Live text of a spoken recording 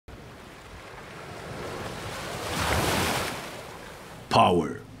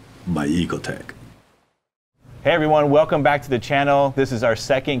Powered by Ecotech. Hey everyone, welcome back to the channel. This is our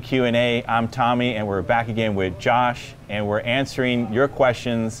second Q&A. I'm Tommy and we're back again with Josh and we're answering your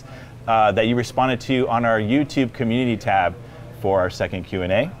questions that you responded to on our YouTube community tab for our second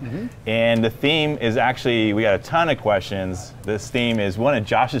Q&A. And the theme is actually, we got a ton of questions. This theme is one of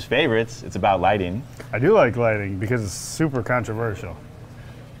Josh's favorites. It's about lighting. I do like lighting because it's super controversial.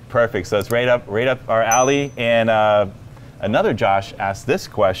 Perfect, so it's right up our alley. And another Josh asked this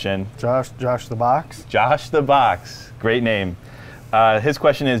question. Josh the Box? Josh the Box, great name. His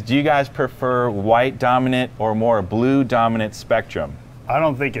question is, do you guys prefer white dominant or more blue dominant spectrum? I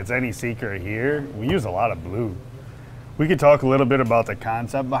don't think it's any secret here. We use a lot of blue. We could talk a little bit about the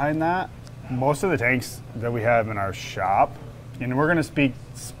concept behind that. Most of the tanks that we have in our shop, and we're gonna speak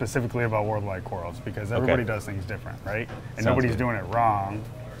specifically about worldwide corals because everybody does things different, right? And nobody's doing it wrong.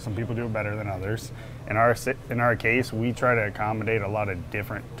 Some people do it better than others. In our case, we try to accommodate a lot of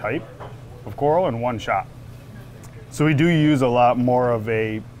different type of coral in one shot. So we do use a lot more of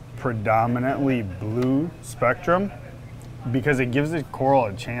a predominantly blue spectrum because it gives the coral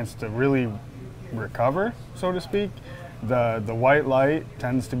a chance to really recover, so to speak. The white light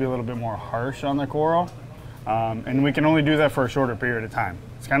tends to be a little bit more harsh on the coral, and we can only do that for a shorter period of time.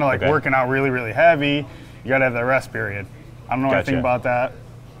 It's kind of like working out really, really heavy. You gotta have that rest period. I don't know anything about that,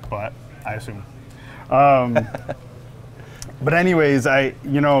 but I assume. But anyways,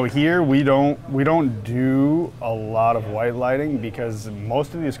 here we don't do a lot of white lighting because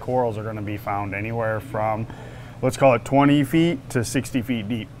most of these corals are going to be found anywhere from, let's call it 20 feet to 60 feet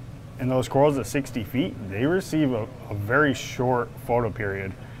deep. And those corals at 60 feet, they receive a very short photo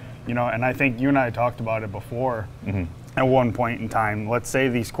period, and I think you and I talked about it before. At one point in time, let's say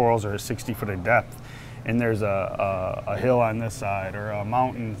these corals are 60 foot of depth and there's a hill on this side or a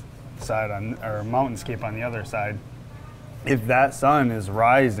mountain side or a mountainscape on the other side. If that sun is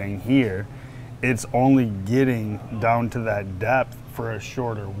rising here, it's only getting down to that depth for a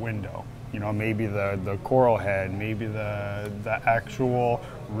shorter window. Maybe the coral head, maybe the actual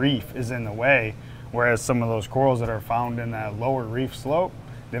reef is in the way, whereas some of those corals that are found in that lower reef slope,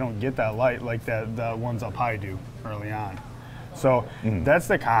 they don't get that light like the ones up high do early on. So that's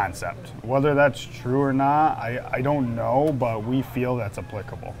the concept. Whether that's true or not, I don't know, but we feel that's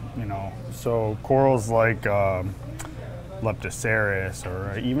applicable, So corals like Leptoceras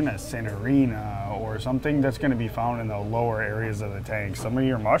or even a Cinerina or something that's going to be found in the lower areas of the tank. Some of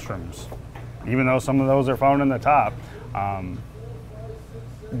your mushrooms, even though some of those are found in the top.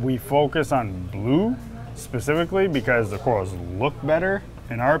 We focus on blue specifically because the corals look better,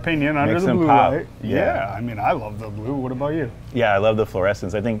 in our opinion, under the blue light. Yeah, I mean, I love the blue. What about you? Yeah, I love the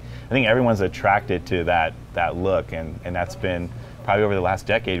fluorescence. I think everyone's attracted to that look, and that's been probably over the last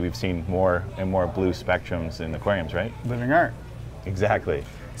decade. We've seen more and more blue spectrums in aquariums, right? Living art. Exactly.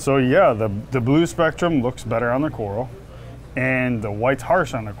 So yeah, the blue spectrum looks better on the coral, and the white's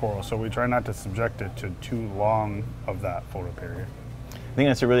harsh on the coral. So we try not to subject it to too long of that photo period. I think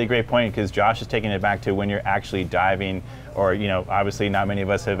that's a really great point because Josh is taking it back to when you're actually diving, or obviously not many of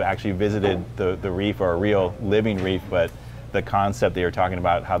us have actually visited the reef or a real living reef, but the concept that you're talking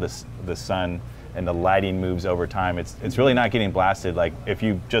about, how the sun and the lighting moves over time, it's really not getting blasted. Like if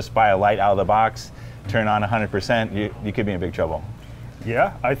you just buy a light out of the box, turn on 100%, you could be in big trouble.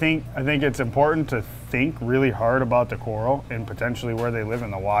 Yeah, I think it's important to think really hard about the coral and potentially where they live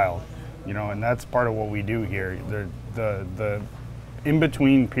in the wild, and that's part of what we do here. The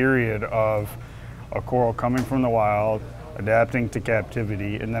in-between period of a coral coming from the wild, adapting to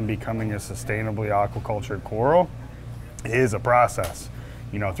captivity, and then becoming a sustainably aquacultured coral is a process.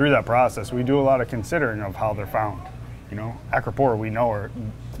 Through that process, we do a lot of considering of how they're found. Acropora, we know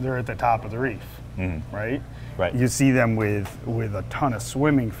they're at the top of the reef, right? Right. You see them with a ton of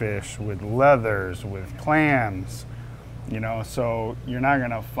swimming fish, with leathers, with clams, so you're not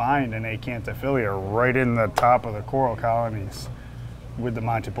gonna find an acanthophyllia right in the top of the coral colonies with the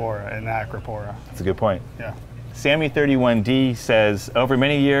Montipora and the Acropora. That's a good point. Yeah. Sammy31D says, over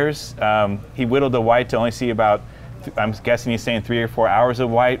many years, he whittled the white to only see about, I'm guessing he's saying 3 or 4 hours of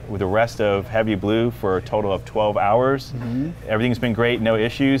white with the rest of heavy blue for a total of 12 hours. Everything's been great, no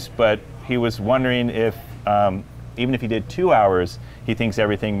issues, but he was wondering if, even if he did 2 hours, he thinks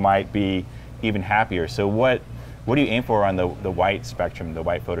everything might be even happier. So what do you aim for on the white spectrum, the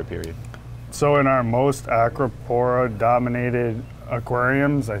white photo period? So in our most Acropora dominated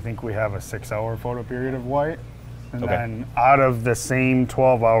aquariums, I think we have a 6-hour photo period of white. And then out of the same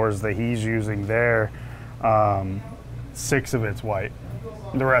 12 hours that he's using there, 6 of it's white.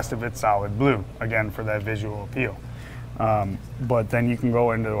 The rest of it's solid blue, again, for that visual appeal. But then you can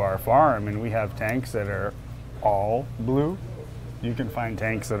go into our farm and we have tanks that are all blue You can find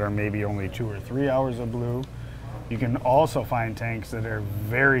tanks that are maybe only 2 or 3 hours of blue. You can also find tanks that are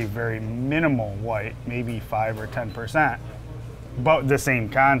very, very minimal white, maybe 5 or 10%, but the same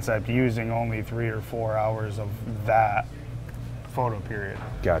concept, using only 3 or 4 hours of that photo period.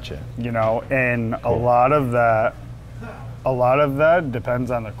 Gotcha. You know, and Cool. a lot of that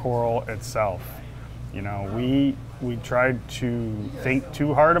depends on the coral itself. You know, we tried to think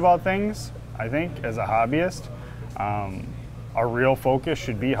too hard about things, I think, as a hobbyist. Our real focus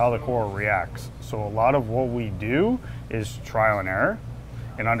should be how the coral reacts. So a lot of what we do is trial and error,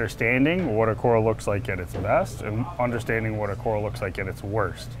 and understanding what a coral looks like at its best and understanding what a coral looks like at its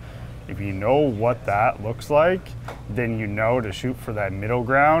worst. If you know what that looks like, then you know to shoot for that middle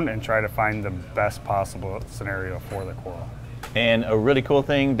ground and try to find the best possible scenario for the coral. And a really cool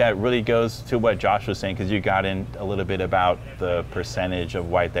thing that really goes to what Josh was saying, because you got in a little bit about the percentage of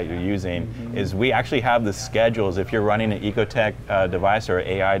white that you're using, is we actually have the schedules. If you're running an Ecotech device or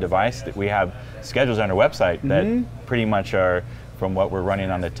AI device, that we have schedules on our website that pretty much are from what we're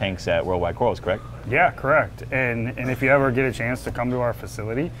running on the tanks at Worldwide Corals, correct? Yeah, correct. And if you ever get a chance to come to our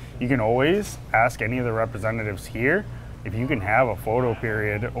facility, you can always ask any of the representatives here if you can have a photo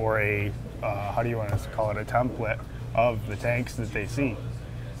period or a, how do you want to call it, a template of the tanks that they see.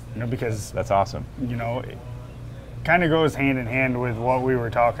 You know, because That's awesome. you know, it kind of goes hand in hand with what we were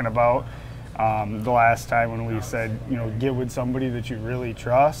talking about the last time when we said, you know, get with somebody that you really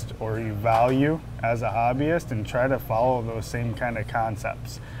trust or you value as a hobbyist and try to follow those same kind of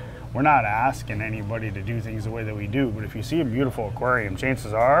concepts. We're not asking anybody to do things the way that we do, but if you see a beautiful aquarium,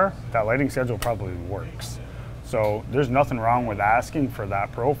 chances are that lighting schedule probably works. So there's nothing wrong with asking for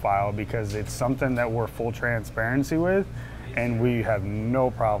that profile because it's something that we're full transparency with, and we have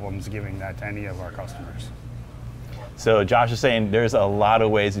no problems giving that to any of our customers. So Josh is saying there's a lot of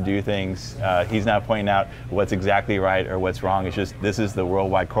ways to do things. He's not pointing out what's exactly right or what's wrong. It's just this is the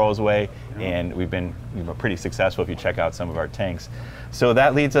Worldwide Corals way, and we've been pretty successful if you check out some of our tanks. So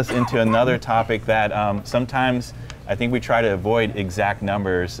that leads us into another topic that sometimes I think we try to avoid exact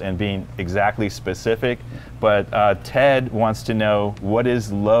numbers and being exactly specific, but Ted wants to know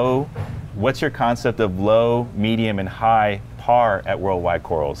what's your concept of low, medium, and high par at Worldwide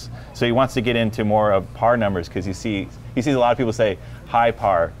Corals? So he wants to get into more of par numbers because he sees a lot of people say high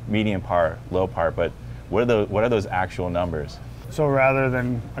par, medium par, low par, but what are those actual numbers? So rather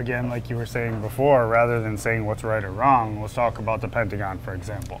than, again, like you were saying before, rather than saying what's right or wrong, let's talk about the pentagon, for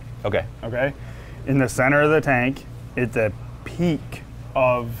example. Okay. Okay? In the center of the tank, at the peak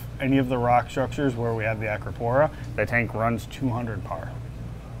of any of the rock structures where we have the acropora, the tank runs 200 par.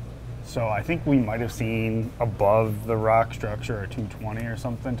 So I think we might have seen above the rock structure a 220 or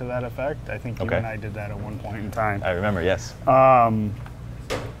something to that effect. I think you and I did that at one point in time. I remember, yes. But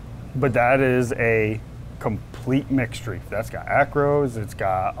that is a complete mixed reef. That's got acros, it's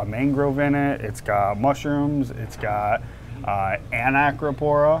got a mangrove in it, it's got mushrooms, it's got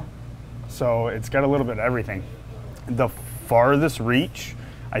anacropora. So it's got a little bit of everything. The farthest reach,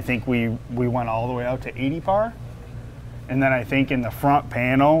 I think we went all the way out to 80 par. And then I think in the front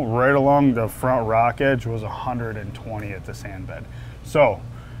panel, right along the front rock edge, was 120 at the sand bed. So,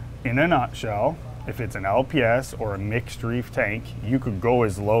 in a nutshell, if it's an LPS or a mixed reef tank, you could go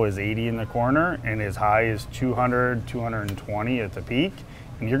as low as 80 in the corner and as high as 200, 220 at the peak,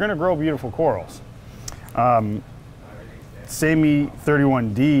 and you're gonna grow beautiful corals.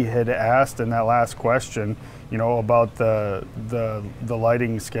 Sammy31D had asked in that last question, you know, about the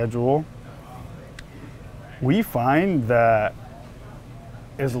lighting schedule. We find that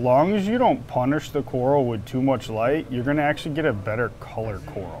as long as you don't punish the coral with too much light, you're gonna actually get a better color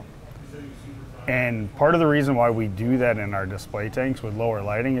coral. And part of the reason why we do that in our display tanks with lower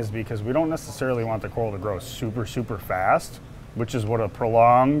lighting is because we don't necessarily want the coral to grow super, super fast, which is what a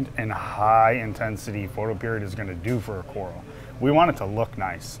prolonged and high intensity photo period is gonna do for a coral. We want it to look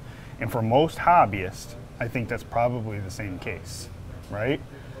nice. And for most hobbyists, I think that's probably the same case, right?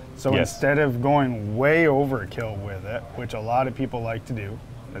 So instead of going way overkill with it, which a lot of people like to do,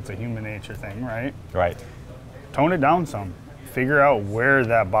 that's a human nature thing, right? Right. Tone it down some. Figure out where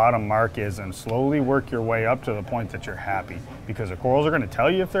that bottom mark is and slowly work your way up to the point that you're happy. Because the corals are going to tell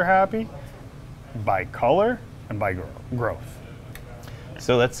you if they're happy by color and by growth.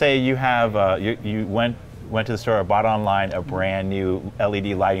 So let's say you have you went to the store or bought online a brand new LED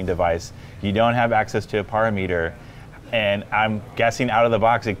lighting device. You don't have access to a par meter, and I'm guessing out of the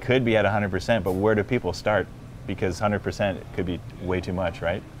box it could be at 100%, but where do people start? Because 100% could be way too much,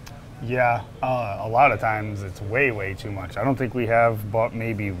 right? Yeah, a lot of times it's way, way too much. I don't think we have but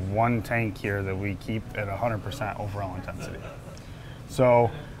maybe one tank here that we keep at 100% overall intensity. So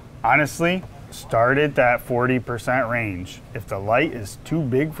honestly, start at that 40% range. If the light is too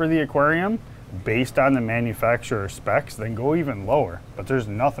big for the aquarium, based on the manufacturer specs, then go even lower. But there's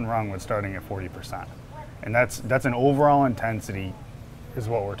nothing wrong with starting at 40%. And that's an overall intensity is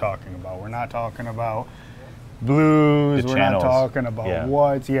what we're talking about. We're not talking about blues, we're not talking about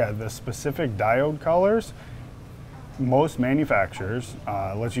whites. Yeah, the specific diode colors, most manufacturers,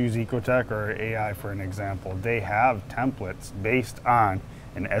 let's use Ecotech or AI for an example, they have templates based on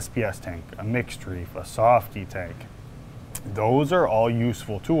an SPS tank, a mixed reef, a softy tank. Those are all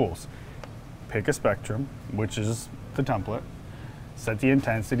useful tools. Pick a spectrum, which is the template, set the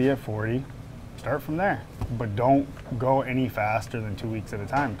intensity at 40, start from there. But don't go any faster than 2 weeks at a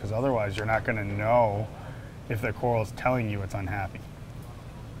time, because otherwise you're not gonna know if the coral is telling you it's unhappy.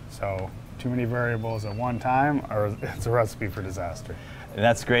 So too many variables at one time, or it's a recipe for disaster. And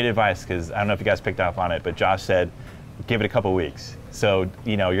that's great advice, because I don't know if you guys picked up on it, but Josh said, give it a couple weeks. So,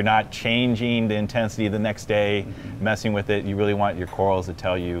 you know, you're not changing the intensity the next day, messing with it. You really want your corals to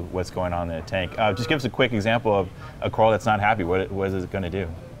tell you what's going on in the tank. Just give us a quick example of a coral that's not happy. What is it going to do?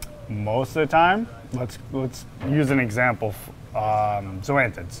 Most of the time, let's use an example,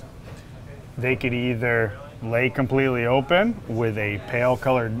 zoanthids. They could either lay completely open with a pale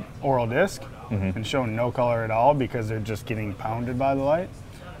colored oral disc and show no color at all because they're just getting pounded by the light,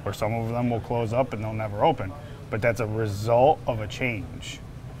 or some of them will close up and they'll never open. But that's a result of a change.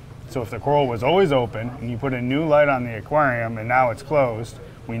 So if the coral was always open and you put a new light on the aquarium and now it's closed,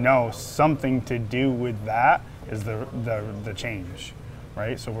 we know something to do with that is the change,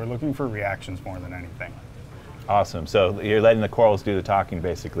 right? So we're looking for reactions more than anything. Awesome. So you're letting the corals do the talking,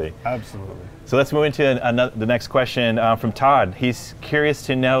 basically. Absolutely. So let's move into the next question from Todd. He's curious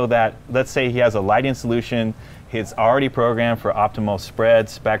to know that, let's say he has a lighting solution. It's already programmed for optimal spread,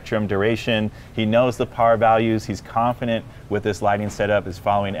 spectrum, duration. He knows the power values. He's confident with this lighting setup. Is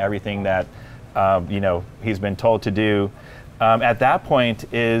following everything that you know, he's been told to do. At that point,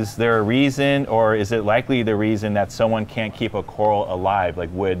 is there a reason, or is it likely the reason that someone can't keep a coral alive? Like,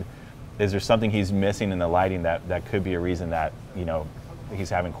 is there something he's missing in the lighting that could be a reason that, you know, he's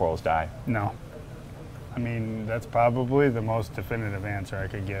having corals die? No. I mean, that's probably the most definitive answer I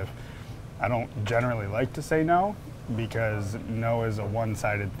could give. I don't generally like to say no, because no is a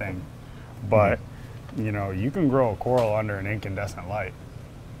one-sided thing. But, you know, you can grow a coral under an incandescent light.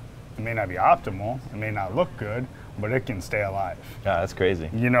 It may not be optimal, it may not look good, but it can stay alive. Yeah, that's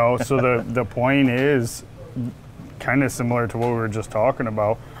crazy. You know, so the point is kind of similar to what we were just talking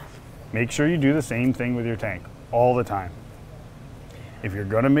about. Make sure you do the same thing with your tank all the time. If you're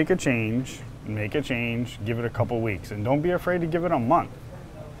gonna make a change, give it a couple weeks, and don't be afraid to give it a month.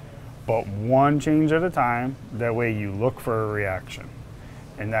 But one change at a time, that way you look for a reaction.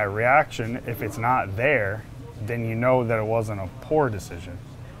 And that reaction, if it's not there, then you know that it wasn't a poor decision,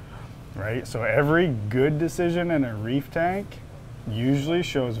 right? So every good decision in a reef tank usually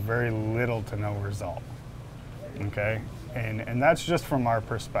shows very little to no result, okay? And that's just from our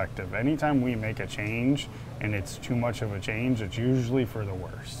perspective. Anytime we make a change and it's too much of a change, it's usually for the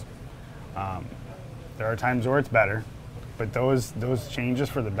worse. There are times where it's better, but those changes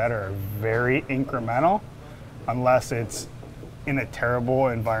for the better are very incremental unless it's in a terrible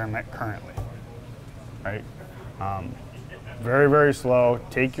environment currently, right? Very, very slow,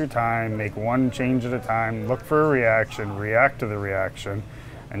 take your time, make one change at a time, look for a reaction, react to the reaction,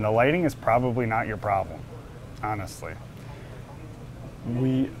 and the lighting is probably not your problem, honestly.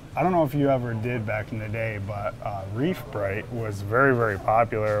 I don't know if you ever did back in the day, but Reef Bright was very, very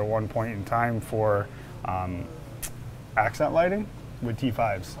popular at one point in time for accent lighting with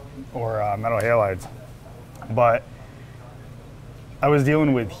T5s or metal halides. But I was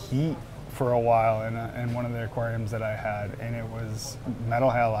dealing with heat for a while in one of the aquariums that I had, and it was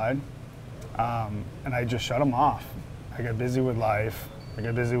metal halide, and I just shut them off. I got busy with life, I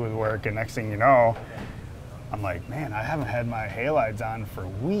got busy with work, and next thing you know, I'm like, man, I haven't had my halides on for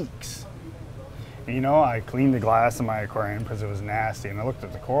weeks. And, you know, I cleaned the glass in my aquarium because it was nasty, and I looked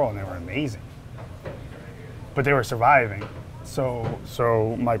at the coral and they were amazing. But they were surviving.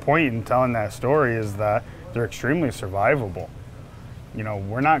 So my point in telling that story is that they're extremely survivable. You know,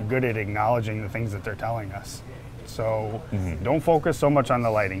 we're not good at acknowledging the things that they're telling us. So don't focus so much on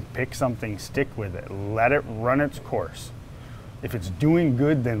the lighting. Pick something, stick with it, let it run its course. If it's doing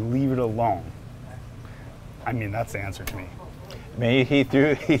good, then leave it alone. I mean, that's the answer to me. Man, he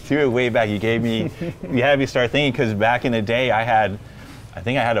threw it way back. You had me start thinking, because back in the day, I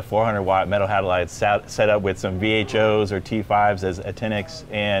think I had a 400 watt metal halide set up with some VHOs or T5s as actinics,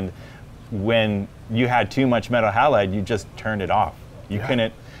 and when you had too much metal halide, you just turned it off. You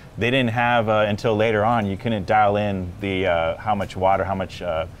couldn't. They didn't have until later on. You couldn't dial in the how much water, how much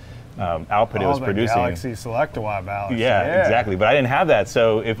output it was the producing. Galaxy Select-A-Watt ballasts. Yeah, exactly. But I didn't have that.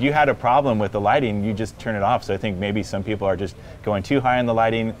 So if you had a problem with the lighting, you just turn it off. So I think maybe some people are just going too high on the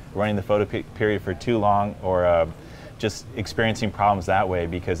lighting, running the photo period for too long, or just experiencing problems that way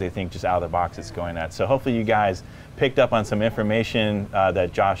because they think just out of the box it's going that. So hopefully you guys picked up on some information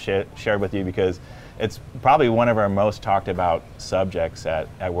that Josh shared with you, because it's probably one of our most talked about subjects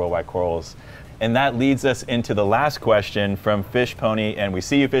at Worldwide Corals. And that leads us into the last question from Fish Pony. And we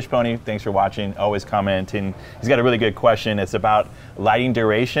see you, Fish Pony. Thanks for watching, always commenting. He's got a really good question. It's about lighting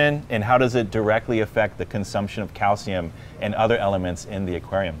duration and how does it directly affect the consumption of calcium and other elements in the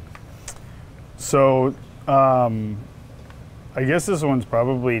aquarium? So I guess this one's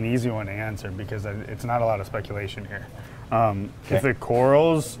probably an easy one to answer because it's not a lot of speculation here. If the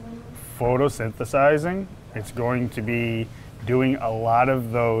coral's photosynthesizing, it's going to be doing a lot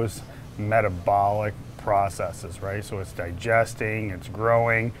of those metabolic processes, right? So it's digesting, it's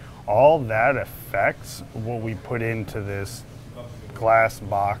growing. All that affects what we put into this glass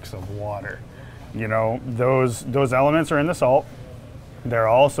box of water. You know, those elements are in the salt. They're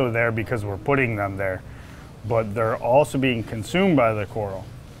also there because we're putting them there, but they're also being consumed by the coral.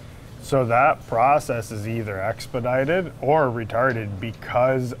 So that process is either expedited or retarded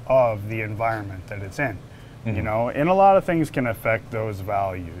because of the environment that it's in. You know, and a lot of things can affect those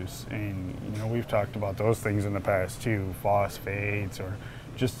values. And, you know, we've talked about those things in the past too, phosphates or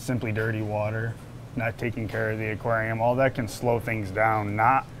just simply dirty water, not taking care of the aquarium. All that can slow things down,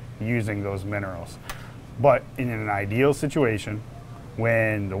 not using those minerals. But in an ideal situation,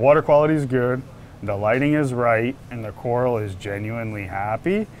 when the water quality is good, the lighting is right, and the coral is genuinely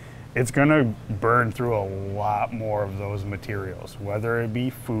happy, it's gonna burn through a lot more of those materials, whether it be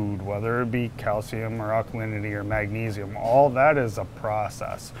food, whether it be calcium or alkalinity or magnesium. All that is a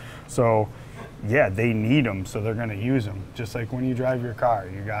process. So yeah, they need them, so they're gonna use them. Just like when you drive your car,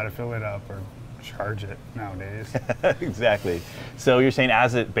 you gotta fill it up or charge it nowadays. Exactly. So you're saying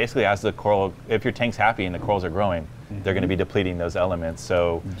basically as the coral, if your tank's happy and the corals are growing, they're going to be depleting those elements.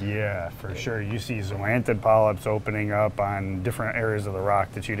 So yeah, for sure. You see zoanthid polyps opening up on different areas of the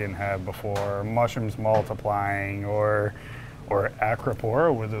rock that you didn't have before, mushrooms multiplying, or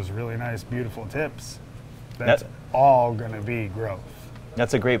acropora with those really nice, beautiful tips. That's all going to be growth.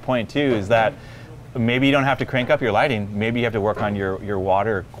 That's a great point too, is that maybe you don't have to crank up your lighting. Maybe you have to work on your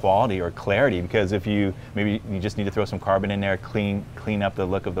water quality or clarity, because maybe you just need to throw some carbon in there, clean up the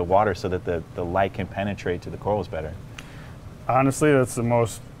look of the water so that the light can penetrate to the corals better. Honestly, that's the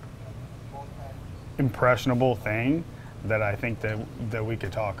most impressionable thing that I think that we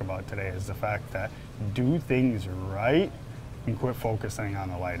could talk about today, is the fact that do things right and quit focusing on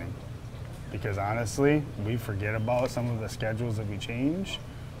the lighting. Because honestly, we forget about some of the schedules that we change,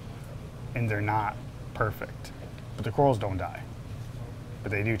 and they're not perfect. But the corals don't die.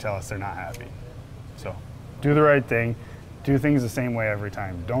 But they do tell us they're not happy. So do the right thing. Do things the same way every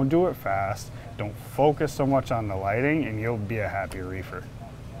time. Don't do it fast. Don't focus so much on the lighting, and you'll be a happier reefer.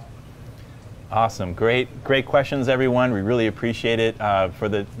 Awesome, great questions, everyone. We really appreciate it.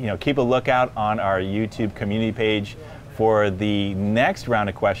 Keep a lookout on our YouTube community page for the next round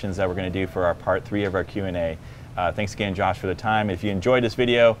of questions that we're going to do for our part 3 of our Q&A. Thanks again, Josh, for the time. If you enjoyed this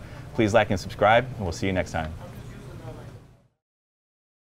video, please like and subscribe, and we'll see you next time.